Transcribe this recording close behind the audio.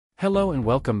Hello and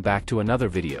welcome back to another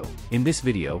video. In this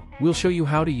video, we'll show you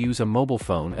how to use a mobile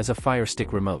phone as a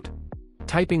FireStick remote.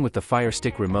 Typing with the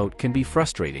FireStick remote can be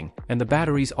frustrating, and the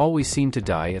batteries always seem to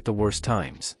die at the worst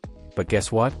times. But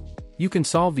guess what? You can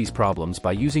solve these problems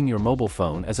by using your mobile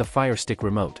phone as a FireStick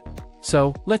remote.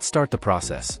 So, let's start the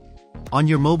process. On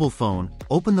your mobile phone,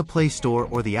 open the Play Store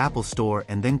or the Apple Store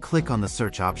and then click on the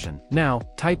search option. Now,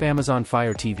 type Amazon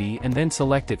Fire TV and then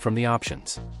select it from the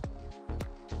options.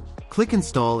 Click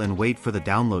Install and wait for the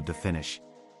download to finish.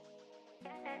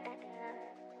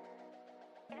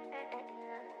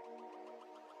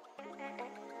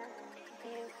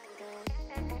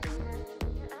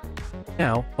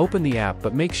 Now, open the app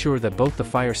but make sure that both the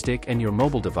FireStick and your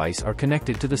mobile device are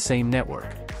connected to the same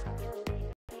network.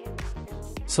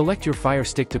 Select your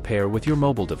FireStick to pair with your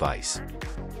mobile device.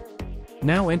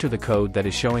 Now enter the code that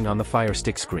is showing on the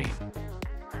FireStick screen.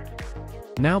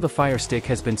 Now the FireStick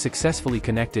has been successfully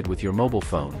connected with your mobile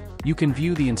phone. You can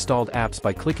view the installed apps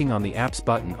by clicking on the Apps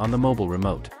button on the mobile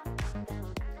remote.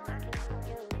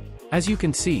 As you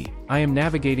can see, I am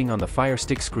navigating on the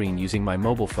FireStick screen using my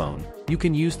mobile phone. You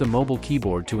can use the mobile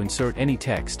keyboard to insert any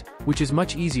text, which is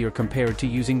much easier compared to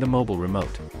using the mobile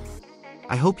remote.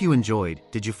 I hope you enjoyed.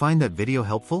 Did you find that video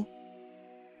helpful?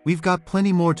 We've got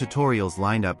plenty more tutorials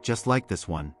lined up just like this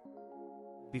one.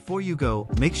 Before you go,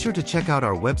 make sure to check out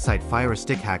our website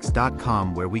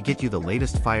FireStickHacks.com, where we get you the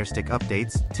latest FireStick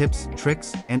updates, tips,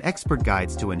 tricks, and expert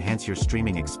guides to enhance your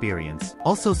streaming experience.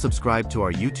 Also subscribe to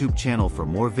our YouTube channel for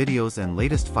more videos and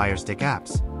latest FireStick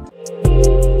apps.